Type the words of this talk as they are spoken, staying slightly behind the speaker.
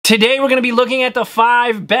Today we're going to be looking at the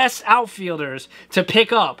 5 best outfielders to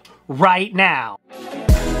pick up right now.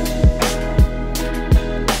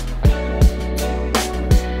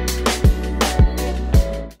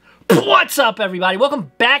 What's up, everybody?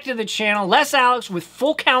 Welcome back to the channel. Les Alex with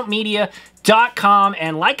FullCountMedia.com,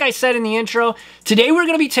 and like I said in the intro, today we're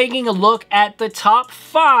going to be taking a look at the top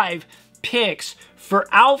 5 picks for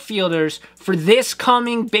outfielders for this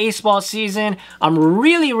coming baseball season. I'm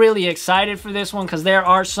really excited for this one because there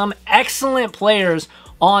are some excellent players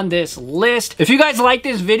on this list. If you guys like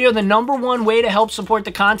this video, the #1 way to help support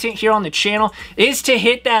the content here on the channel is to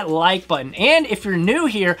hit that like button. And if you're new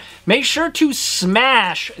here, make sure to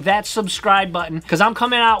smash that subscribe button because I'm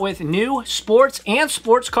coming out with new sports and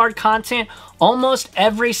sports card content almost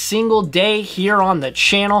every single day here on the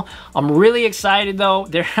channel. I'm really excited though.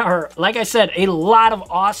 There are, like I said, a lot of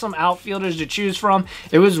awesome outfielders to choose from.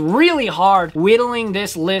 It was really hard whittling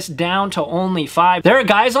this list down to only 5. There are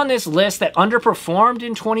guys on this list that underperformed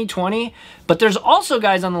in 2020, but there's also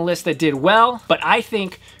guys on the list that did well, but I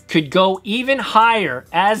think could go even higher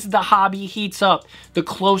as the hobby heats up the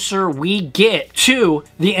closer we get to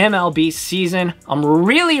the MLB season. I'm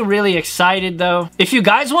really excited though. If you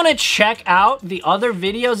guys want to check out the other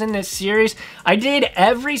videos in this series, I did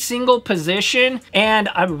every single position and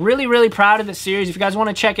I'm really proud of the series. If you guys want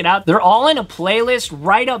to check it out, they're all in a playlist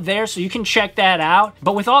right up there, so you can check that out.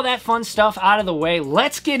 But with all that fun stuff out of the way,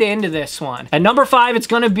 let's get into this one. At number 5, it's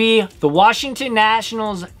going to be the Washington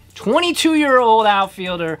Nationals 22-year-old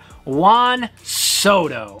outfielder, Juan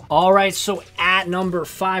Soto. All right, so at number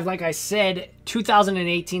 5, like I said,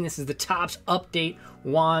 2018, this is the Topps update.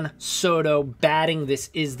 Juan Soto batting.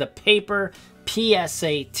 This is the paper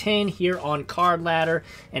PSA 10 here on Card Ladder.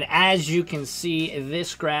 And as you can see,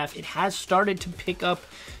 this graph, it has started to pick up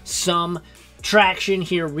some traction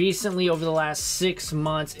here recently over the last 6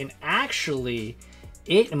 months. And actually,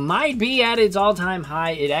 it might be at its all-time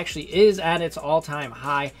high. It actually is at its all-time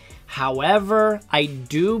high. However, I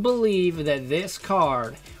do believe that this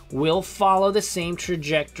card will follow the same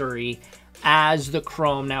trajectory as the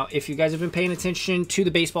Chrome. Now, if you guys have been paying attention to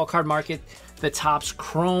the baseball card market, the Topps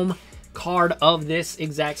Chrome card of this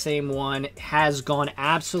exact same one has gone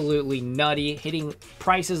absolutely nutty, hitting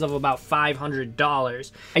prices of about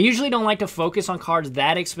 $500. I usually don't like to focus on cards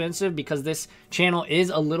that expensive because this channel is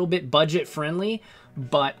a little bit budget friendly,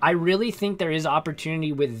 but I really think there is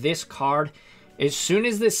opportunity with this card. As soon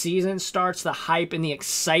as the season starts, the hype and the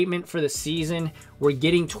excitement for the season, we're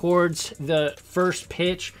getting towards the first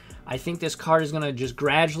pitch. I think this card is going to just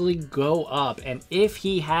gradually go up. And if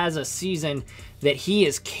he has a season that he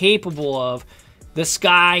is capable of, the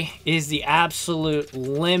sky is the absolute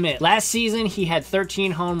limit. Last season, he had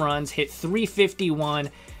 13 home runs, hit .351,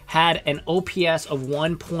 had an OPS of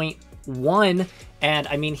 1.1. And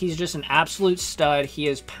I mean, he's just an absolute stud. He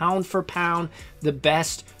is pound for pound the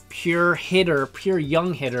best pure hitter, pure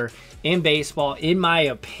young hitter in baseball, in my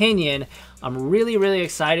opinion. I'm really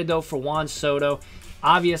excited though for Juan Soto.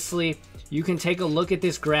 Obviously, you can take a look at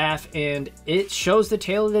this graph and it shows the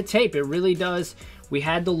tail of the tape. It really does. We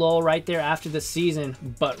had the lull right there after the season,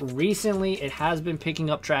 but recently it has been picking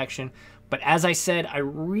up traction. But as I said, I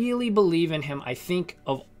really believe in him. I think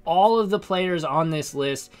of all of the players on this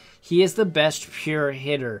list, he is the best pure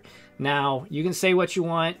hitter. Now, you can say what you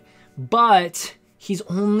want, but he's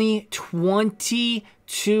only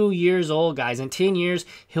 22 years old, guys. In 10 years,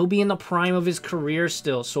 he'll be in the prime of his career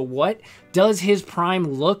still. So what does his prime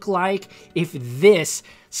look like if this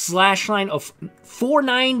slash line of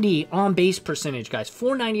 490 on base percentage, guys,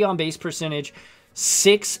 490 on base percentage,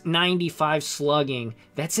 695 slugging,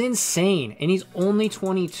 that's insane. And he's only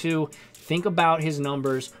 22. Think about his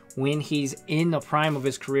numbers when he's in the prime of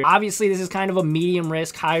his career. Obviously, this is kind of a medium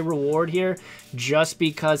risk, high reward here just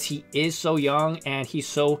because he is so young and he's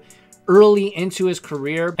so early into his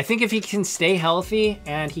career. I think if he can stay healthy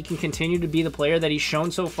and he can continue to be the player that he's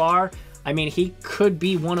shown so far, I mean, he could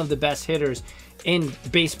be one of the best hitters in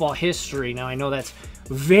baseball history. Now, I know that's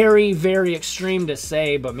very extreme to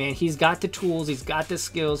say, but man, he's got the tools, he's got the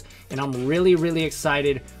skills, and I'm really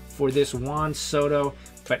excited for this Juan Soto.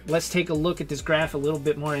 But let's take a look at this graph a little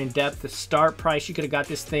bit more in depth. The start price, you could have got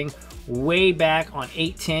this thing way back on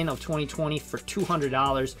 8/10 of 2020 for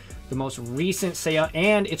 $200. The most recent sale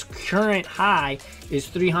and its current high is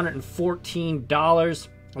 $314.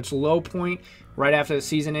 Its low point right after the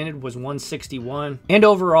season ended was $161. And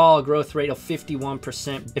overall, a growth rate of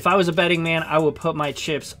 51%. If I was a betting man, I would put my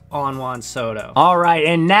chips on Juan Soto. All right,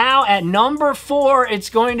 and now at number 4, it's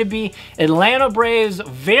going to be Atlanta Braves'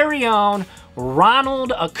 very own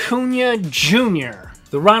Ronald Acuna Jr.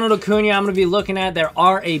 The Ronald Acuna I'm going to be looking at, there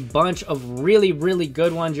are a bunch of really, really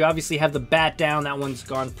good ones. You obviously have the Bat Down. That one's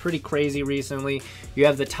gone pretty crazy recently. You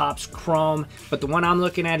have the Topps Chrome. But the one I'm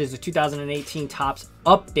looking at is the 2018 Topps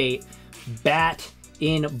Update Bat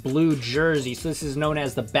in blue jersey. So this is known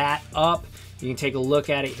as the Bat Up. You can take a look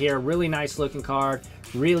at it here. Really nice looking card.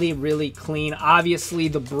 Really, really clean. Obviously,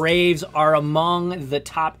 the Braves are among the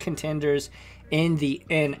top contenders in the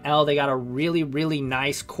NL. They got a really, really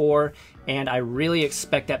nice core, and I really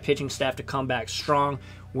expect that pitching staff to come back strong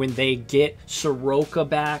when they get Soroka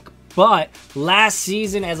back. But last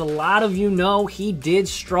season, as a lot of you know, he did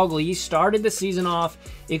struggle. He started the season off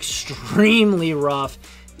extremely rough,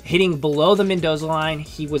 hitting below the Mendoza line.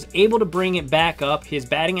 He was able to bring it back up. His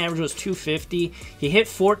batting average was .250. He hit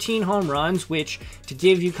 14 home runs, which, to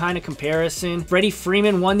give you kind of comparison, Freddie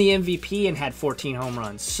Freeman won the MVP and had 14 home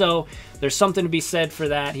runs. So there's something to be said for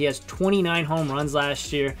that. He has 29 home runs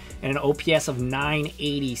last year and an OPS of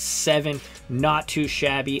 987. Not too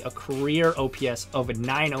shabby. A career OPS of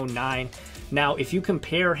 909. Now, if you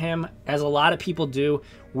compare him, as a lot of people do,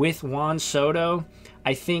 with Juan Soto,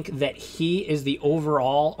 I think that he is the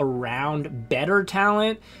overall around better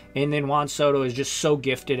talent, and then Juan Soto is just so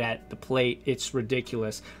gifted at the plate, it's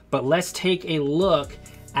ridiculous. But let's take a look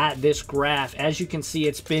at this graph. As you can see,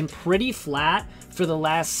 it's been pretty flat for the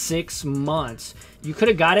last 6 months. You could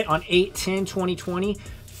have got it on 8/10/2020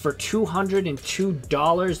 for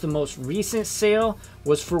 $202. The most recent sale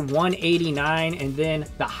was for $189, and then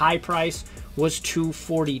the high price was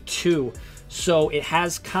 $242. So it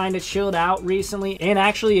has kind of chilled out recently, and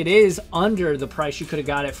actually it is under the price you could have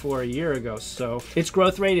got it for a year ago. So its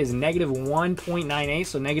growth rate is -1.98,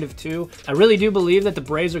 so -2. I really do believe that the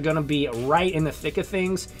Braves are going to be right in the thick of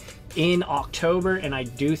things in October, and I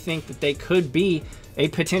do think that they could be a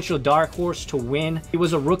potential dark horse to win. He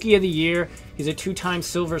was a Rookie of the Year. He's a 2-time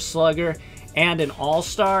Silver Slugger and an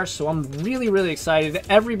All-Star, so I'm really, really excited.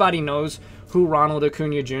 Everybody knows who Ronald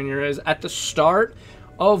Acuna Jr. is. At the start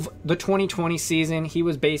of the 2020 season, he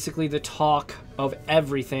was basically the talk of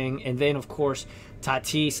everything, and then of course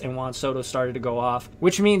Tatis and Juan Soto started to go off,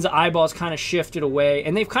 which means the eyeballs kind of shifted away,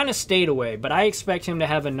 and they've kind of stayed away. But I expect him to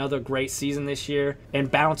have another great season this year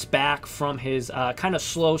and bounce back from his kind of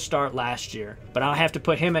slow start last year. But I'll have to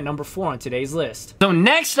put him at number 4 on today's list. So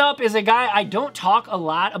next up is a guy I don't talk a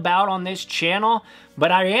lot about on this channel,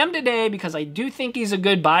 but I am today because I do think he's a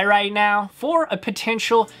good buy right now for a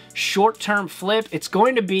potential short-term flip. It's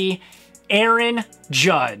going to be Aaron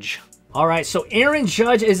Judge. All right, so Aaron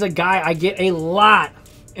Judge is a guy I get a lot,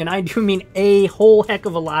 and I do mean a whole heck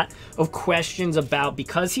of a lot, of questions about,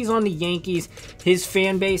 because he's on the Yankees. His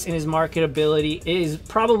fan base and his marketability is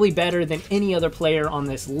probably better than any other player on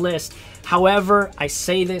this list. However, I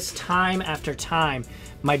say this time after time,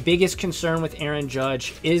 my biggest concern with Aaron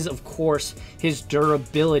Judge is, of course, his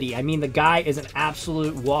durability. I mean, the guy is an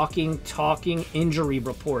absolute walking, talking injury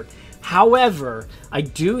report. However, I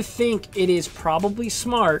do think it is probably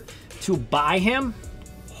smart to buy him,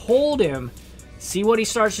 hold him, see what he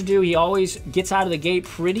starts to do. He always gets out of the gate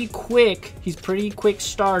pretty quick. He's a pretty quick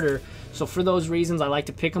starter. So for those reasons, I like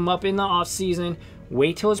to pick him up in the offseason,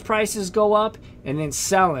 wait till his prices go up, and then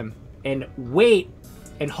sell him. And wait,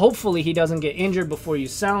 and hopefully he doesn't get injured before you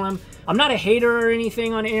sell him. I'm not a hater or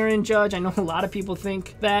anything on Aaron Judge. I know a lot of people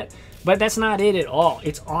think that, but that's not it at all.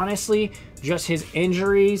 It's honestly just his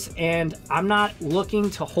injuries, and I'm not looking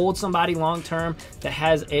to hold somebody long-term that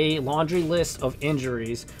has a laundry list of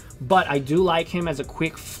injuries. But I do like him as a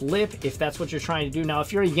quick flip if that's what you're trying to do. Now,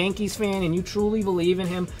 if you're a Yankees fan and you truly believe in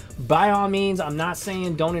him, by all means, I'm not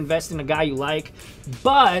saying don't invest in a guy you like.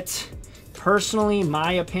 But personally,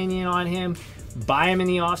 my opinion on him, buy him in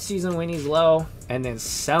the offseason when he's low and then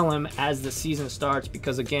sell him as the season starts,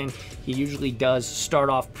 because again, he usually does start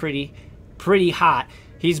off pretty hot.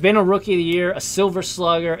 He's been a Rookie of the Year, a Silver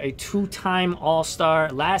Slugger, a 2-time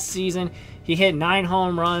All-Star. Last season, he hit 9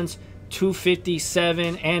 home runs,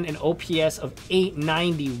 257, and an OPS of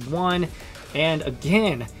 891. And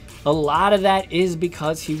again, a lot of that is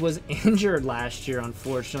because he was injured last year,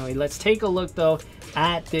 unfortunately. Let's take a look, though,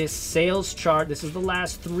 at this sales chart. This is the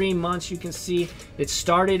last 3 months. You can see it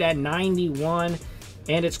started at 91,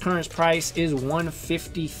 and its current price is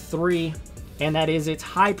 153. And that is its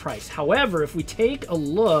high price. However, if we take a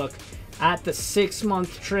look at the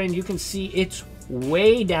 6-month trend, you can see it's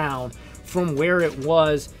way down from where it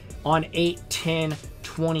was on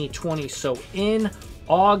 8/10/2020. So in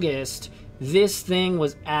August, this thing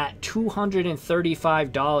was at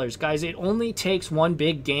 $235. Guys, it only takes one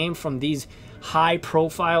big game from these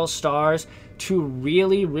high-profile stars to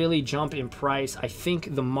really jump in price. I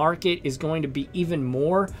think the market is going to be even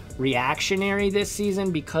more reactionary this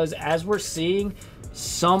season because as we're seeing,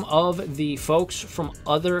 some of the folks from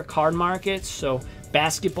other card markets, so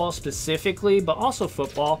basketball specifically, but also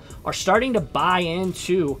football, are starting to buy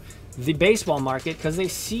into the baseball market because they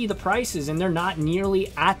see the prices and they're not nearly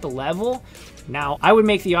at the level. Now, I would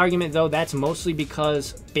make the argument, though, that's mostly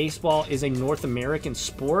because baseball is a North American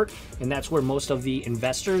sport, and that's where most of the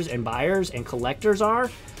investors and buyers and collectors are.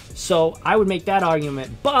 So I would make that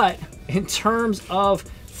argument. But in terms of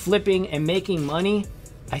flipping and making money,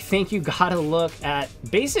 I think you gotta look at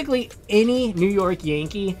basically any New York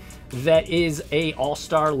Yankee that is a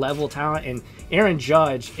all-star level talent, and Aaron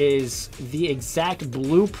Judge is the exact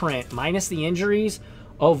blueprint, minus the injuries,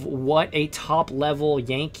 of what a top-level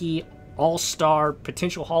Yankee all-star,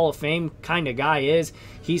 potential Hall of Fame kind of guy is.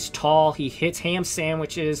 He's tall, he hits ham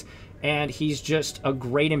sandwiches, and he's just a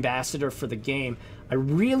great ambassador for the game. I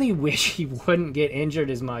really wish he wouldn't get injured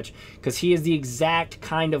as much because he is the exact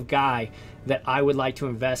kind of guy that I would like to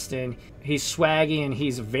invest in. He's swaggy and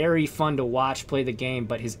he's very fun to watch play the game,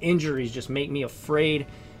 but his injuries just make me afraid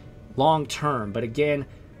long term. But again,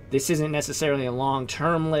 this isn't necessarily a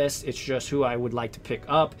long-term list. It's just who I would like to pick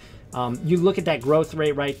up. You look at that growth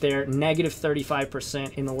rate right there, negative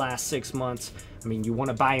 35% in the last 6 months. I mean, you want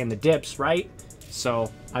to buy in the dips, right? So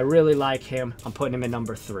I really like him. I'm putting him at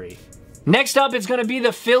number 3. Next up, it's going to be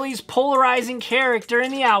the Phillies' polarizing character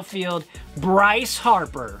in the outfield, Bryce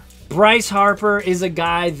Harper. Bryce Harper is a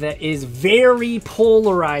guy that is very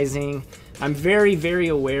polarizing. I'm very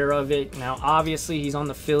aware of it. Now, obviously, he's on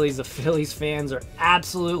the Phillies. The Phillies fans are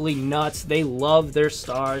absolutely nuts. They love their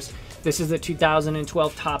stars. This is the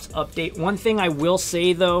 2012 Topps update. One thing I will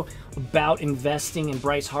say, though, about investing in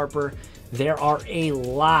Bryce Harper, there are a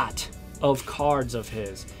lot of cards of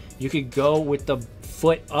his. You could go with the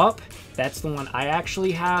foot up. That's the one I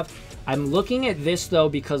actually have. I'm looking at this, though,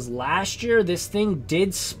 because last year this thing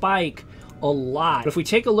did spike a lot. But if we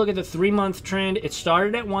take a look at the 3-month trend, it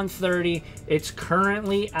started at 130. It's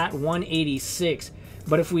currently at 186.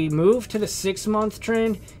 But if we move to the 6-month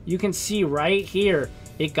trend, you can see right here,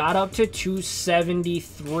 it got up to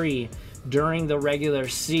 273 during the regular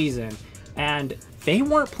season. And they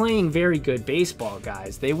weren't playing very good baseball,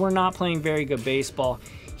 guys. They were not playing very good baseball.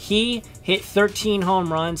 He hit 13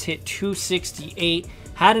 home runs, hit 268,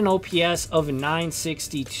 had an OPS of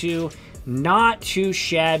 962. Not too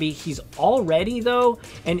shabby. He's already, though,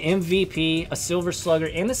 an MVP, a Silver Slugger,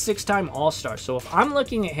 and a 6-time All-Star. So if I'm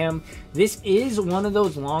looking at him, this is one of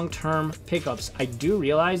those long-term pickups. I do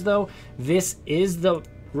realize, though, this is the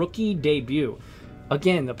rookie debut.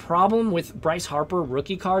 Again, the problem with Bryce Harper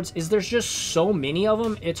rookie cards is there's just so many of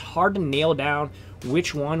them. It's hard to nail down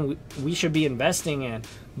which one we should be investing in.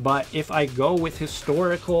 But if I go with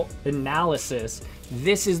historical analysis,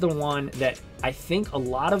 this is the one that I think a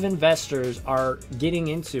lot of investors are getting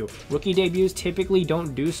into. Rookie debuts typically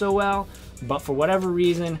don't do so well, but for whatever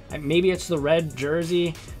reason, maybe it's the red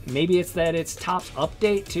jersey, maybe it's that it's Topps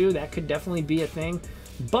update too, that could definitely be a thing.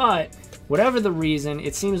 But whatever the reason,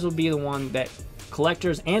 it seems to be the one that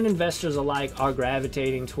collectors and investors alike are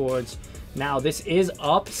gravitating towards. Now, this is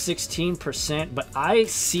up 16%, but I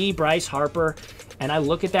see Bryce Harper and I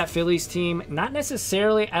look at that Phillies team, not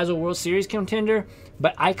necessarily as a World Series contender,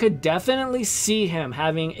 but I could definitely see him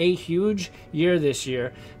having a huge year this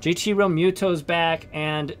year. JT Realmuto's back,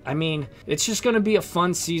 and I mean, it's just going to be a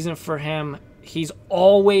fun season for him. He's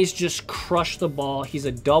always just crushed the ball. He's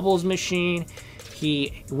a doubles machine.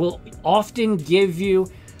 He will often give you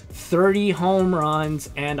 30 home runs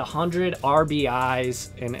and 100 RBIs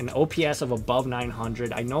and an OPS of above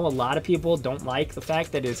 900. I know a lot of people don't like the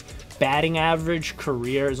fact that his batting average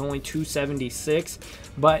career is only 276,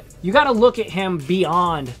 but you got to look at him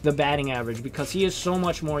beyond the batting average because he is so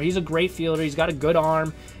much more. He's a great fielder. He's got a good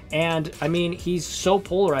arm. And I mean, he's so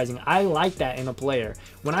polarizing. I like that in a player.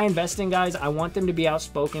 When I invest in guys, I want them to be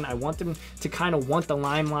outspoken. I want them to kind of want the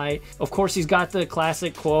limelight. Of course, he's got the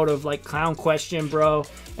classic quote of like, clown question, bro.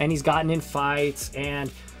 And he's gotten in fights.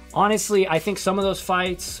 And honestly, I think some of those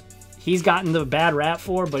fights he's gotten the bad rap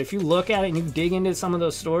for. But if you look at it and you dig into some of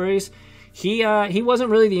those stories, he wasn't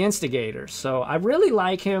really the instigator. So I really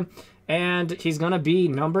like him. And he's going to be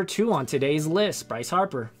number 2 on today's list, Bryce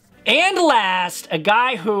Harper. And last, a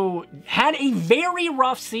guy who had a very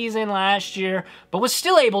rough season last year, but was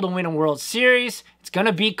still able to win a World Series. It's going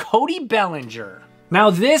to be Cody Bellinger.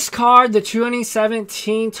 Now this card, the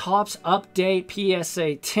 2017 Topps Update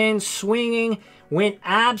PSA 10 swinging, went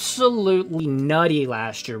absolutely nutty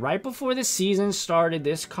last year. Right before the season started,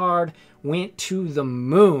 this card went to the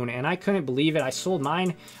moon, and I couldn't believe it. I sold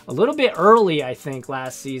mine a little bit early, I think,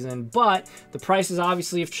 last season, but the prices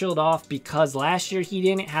obviously have chilled off because last year he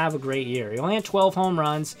didn't have a great year. He only had 12 home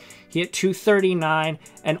runs. He hit 239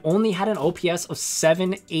 and only had an OPS of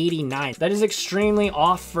 789. That is extremely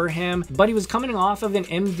off for him, but he was coming off of an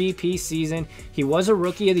MVP season. He was a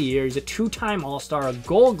Rookie of the Year. He's a two-time All-Star, a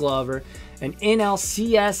Gold Glover, an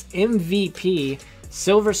NLCS MVP,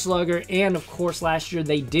 Silver Slugger, and of course last year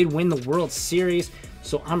they did win the World Series.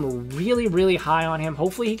 So I'm really, really high on him.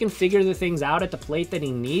 Hopefully he can figure the things out at the plate that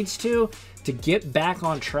he needs to get back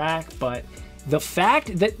on track. But the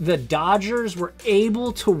fact that the Dodgers were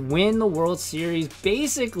able to win the World Series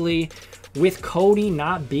basically with Cody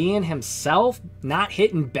not being himself, not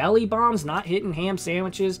hitting belly bombs, not hitting ham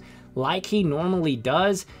sandwiches like he normally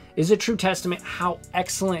does, is a true testament how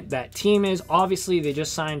excellent that team is. Obviously, they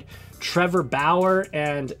just signed Trevor Bauer,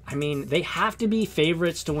 and I mean, they have to be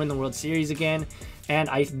favorites to win the World Series again. And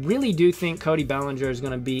I really do think Cody Bellinger is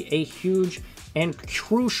going to be a huge and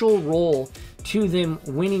crucial role to them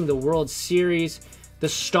winning the World Series. The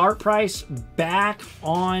start price back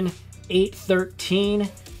on 8/13,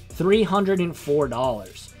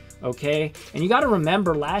 $304. Okay, and you got to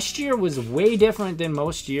remember, last year was way different than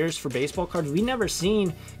most years for baseball cards. We never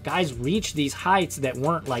seen guys reach these heights that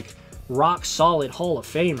weren't like rock solid Hall of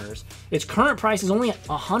Famers. Its current price is only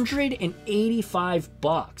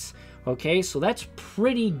 $185. Okay, so that's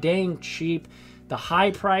pretty dang cheap. The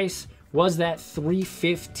high price was that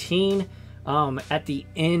 $315 at the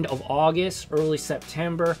end of August, early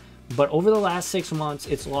September. But over the last 6 months,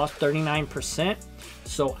 it's lost 39%.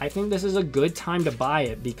 So I think this is a good time to buy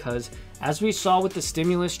it because as we saw with the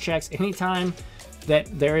stimulus checks, anytime that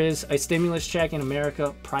there is a stimulus check in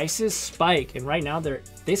America, prices spike. And right now,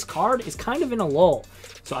 this card is kind of in a lull.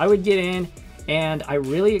 So I would get in, and I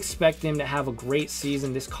really expect him to have a great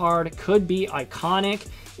season. This card could be iconic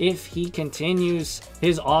if he continues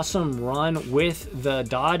his awesome run with the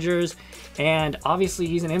Dodgers. And obviously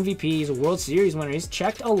he's an MVP, he's a World Series winner, he's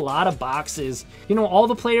checked a lot of boxes. You know, all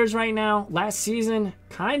the players right now, last season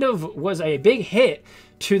kind of was a big hit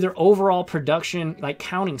to their overall production, like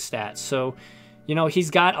counting stats. So, you know, he's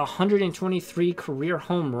got 123 career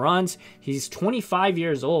home runs. He's 25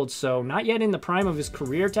 years old, so not yet in the prime of his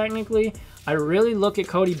career technically. I really look at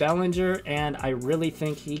Cody Bellinger, and I really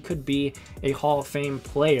think he could be a Hall of Fame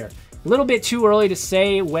player. A little bit too early to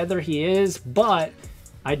say whether he is, but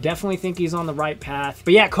I definitely think he's on the right path.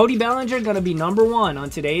 But yeah, Cody Bellinger going to be #1 on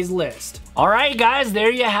today's list. All right, guys,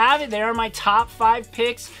 there you have it. There are my top 5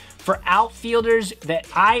 picks for outfielders that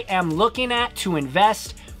I am looking at to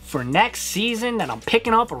invest for next season that I'm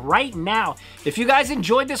picking up right now. If you guys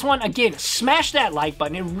enjoyed this one, again, smash that like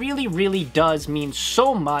button. It really, really does mean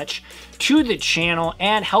so much to the channel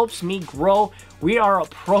and helps me grow. We are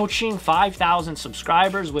approaching 5,000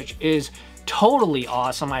 subscribers, which is totally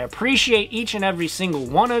awesome. I appreciate each and every single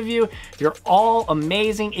one of you. You're all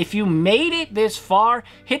amazing. If you made it this far,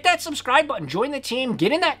 hit that subscribe button, join the team,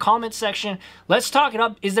 get in that comment section. Let's talk it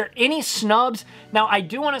up. Is there any snubs? Now, I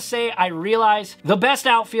do want to say I realize the best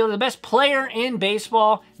outfielder, the best player in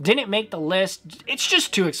baseball didn't make the list. It's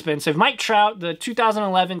just too expensive. Mike Trout, the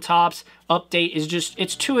 2011 Topps update is just,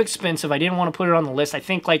 it's too expensive. I didn't want to put it on the list. I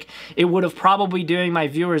think like it would have probably doing my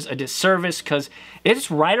viewers a disservice because it's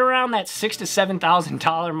right around that $6,000 to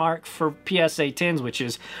 $7,000 mark for PSA 10s, which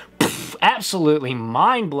is absolutely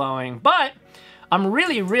mind-blowing. But I'm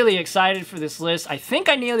really, really excited for this list. I think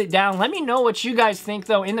I nailed it down. Let me know what you guys think,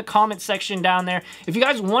 though, in the comment section down there. If you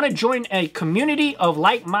guys want to join a community of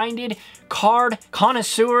like-minded card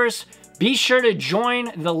connoisseurs, be sure to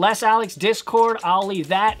join the Les Alex Discord. I'll leave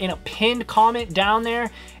that in a pinned comment down there.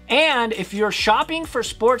 And if you're shopping for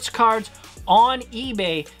sports cards on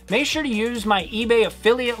eBay, make sure to use my eBay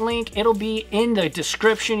affiliate link. It'll be in the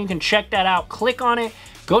description. You can check that out. Click on it.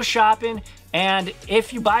 Go shopping. And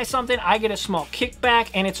if you buy something, I get a small kickback,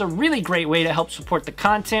 and it's a really great way to help support the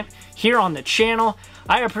content here on the channel.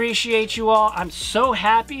 I appreciate you all. I'm so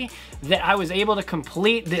happy that I was able to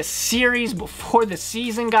complete this series before the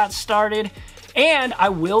season got started. And I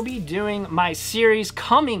will be doing my series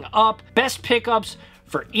coming up, best pickups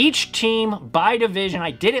for each team by division.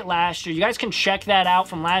 I did it last year. You guys can check that out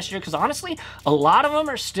from last year because honestly, a lot of them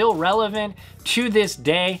are still relevant to this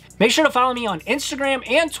day. Make sure to follow me on Instagram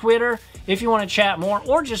and Twitter if you want to chat more,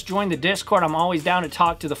 or just join the Discord. I'm always down to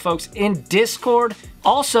talk to the folks in Discord.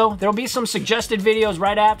 Also, there'll be some suggested videos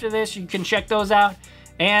right after this. You can check those out.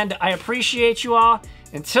 And I appreciate you all.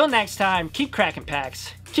 Until next time, keep cracking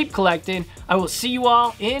packs, keep collecting. I will see you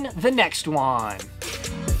all in the next one.